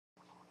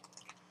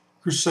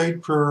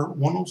Crusade Prayer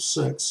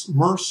 106,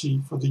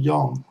 Mercy for the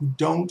Young Who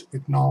Don't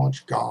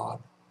Acknowledge God.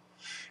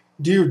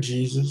 Dear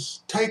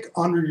Jesus, take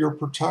under your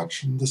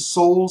protection the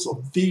souls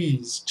of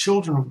these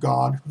children of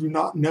God who do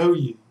not know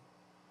you,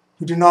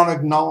 who do not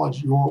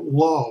acknowledge your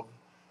love,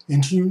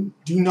 and who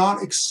do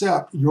not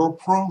accept your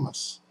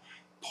promise.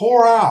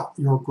 Pour out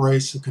your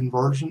grace of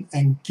conversion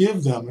and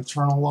give them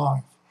eternal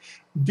life.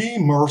 Be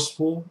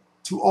merciful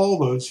to all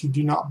those who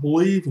do not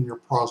believe in your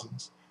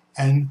presence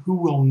and who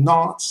will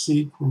not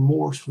seek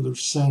remorse for their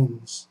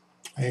sins.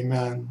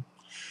 Amen.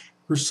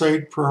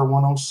 Crusade Prayer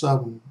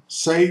 107.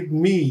 Save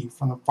me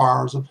from the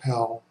fires of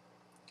hell.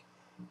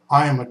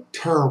 I am a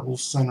terrible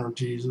sinner,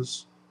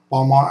 Jesus.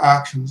 By my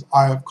actions,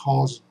 I have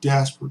caused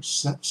desperate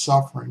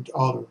suffering to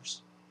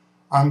others.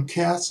 I am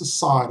cast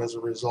aside as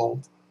a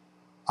result.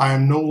 I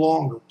am no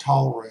longer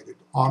tolerated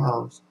on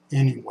earth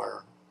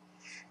anywhere.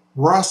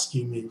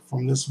 Rescue me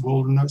from this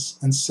wilderness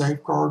and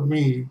safeguard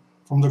me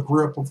from the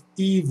grip of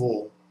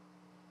evil.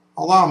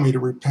 Allow me to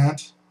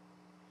repent.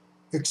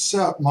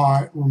 Accept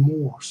my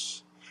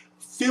remorse.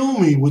 Fill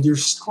me with your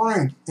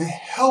strength and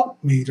help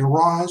me to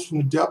rise from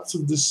the depths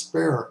of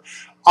despair.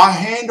 I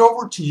hand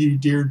over to you,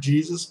 dear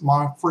Jesus,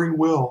 my free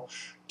will,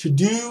 to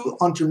do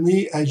unto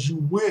me as you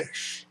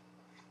wish,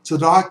 so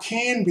that I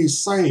can be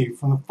saved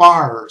from the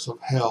fires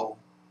of hell.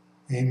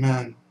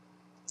 Amen.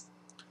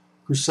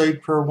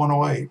 Crusade Prayer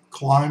 108,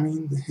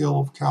 Climbing the Hill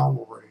of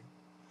Calvary.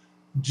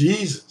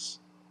 Jesus,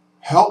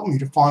 help me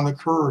to find the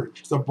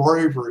courage, the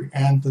bravery,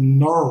 and the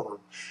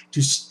nerve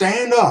to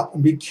stand up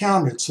and be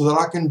counted so that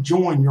I can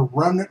join your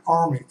remnant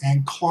army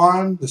and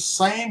climb the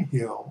same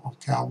hill of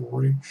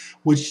Calvary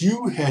which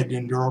you had to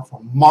endure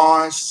for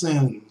my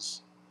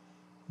sins.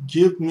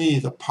 Give me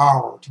the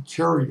power to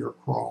carry your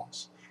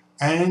cross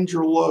and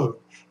your load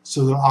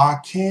so that I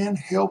can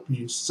help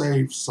you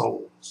save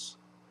souls.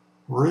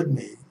 Rid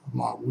me of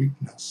my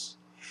weakness.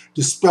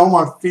 Dispel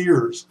my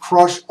fears.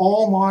 Crush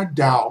all my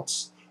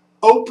doubts.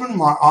 Open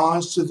my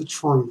eyes to the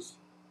truth.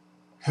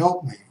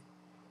 Help me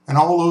and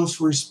all those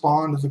who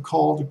respond to the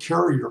call to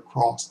carry your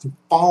cross, to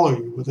follow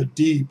you with a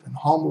deep and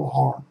humble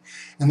heart,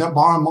 and that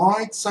by my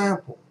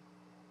example,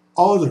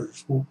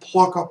 others will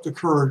pluck up the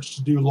courage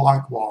to do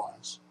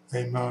likewise.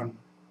 Amen.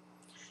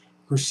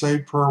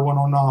 Crusade Prayer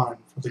 109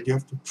 for the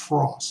gift of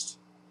trust.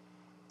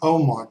 Oh,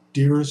 my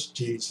dearest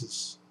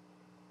Jesus,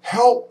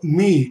 help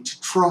me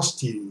to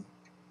trust you,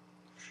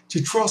 to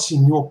trust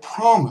in your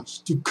promise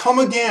to come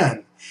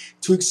again,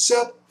 to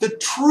accept the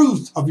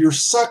truth of your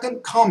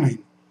second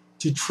coming,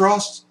 to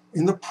trust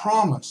in the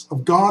promise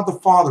of God the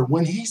Father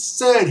when he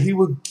said he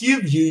would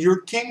give you your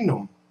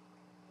kingdom.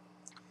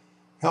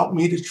 Help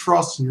me to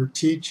trust in your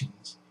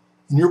teachings,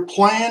 in your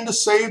plan to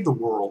save the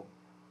world.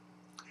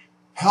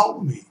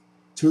 Help me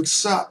to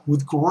accept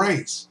with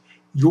grace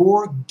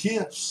your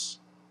gifts.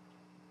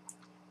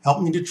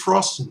 Help me to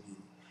trust in you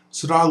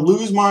so that I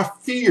lose my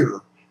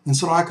fear and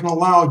so that I can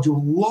allow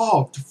your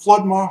love to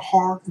flood my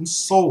heart and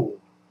soul.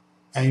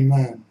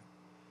 Amen.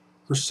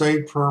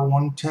 Crusade Prayer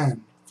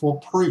 110. For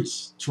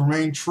priests to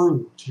remain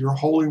true to your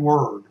holy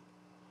word.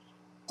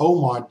 Oh,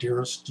 my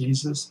dearest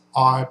Jesus,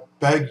 I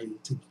beg you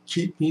to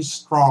keep me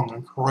strong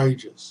and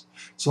courageous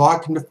so I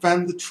can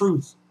defend the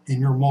truth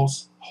in your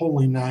most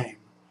holy name.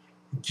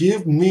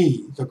 Give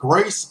me the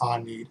grace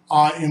I need,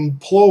 I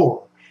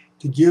implore,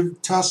 to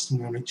give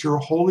testimony to your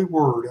holy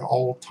word at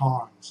all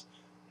times.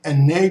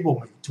 Enable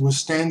me to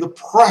withstand the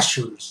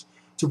pressures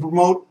to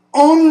promote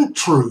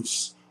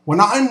untruths when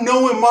I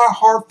know in my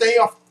heart they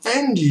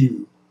offend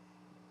you.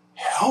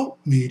 Help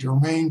me to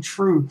remain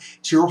true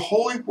to your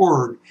holy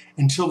word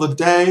until the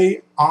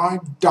day I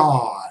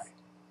die.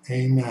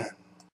 Amen.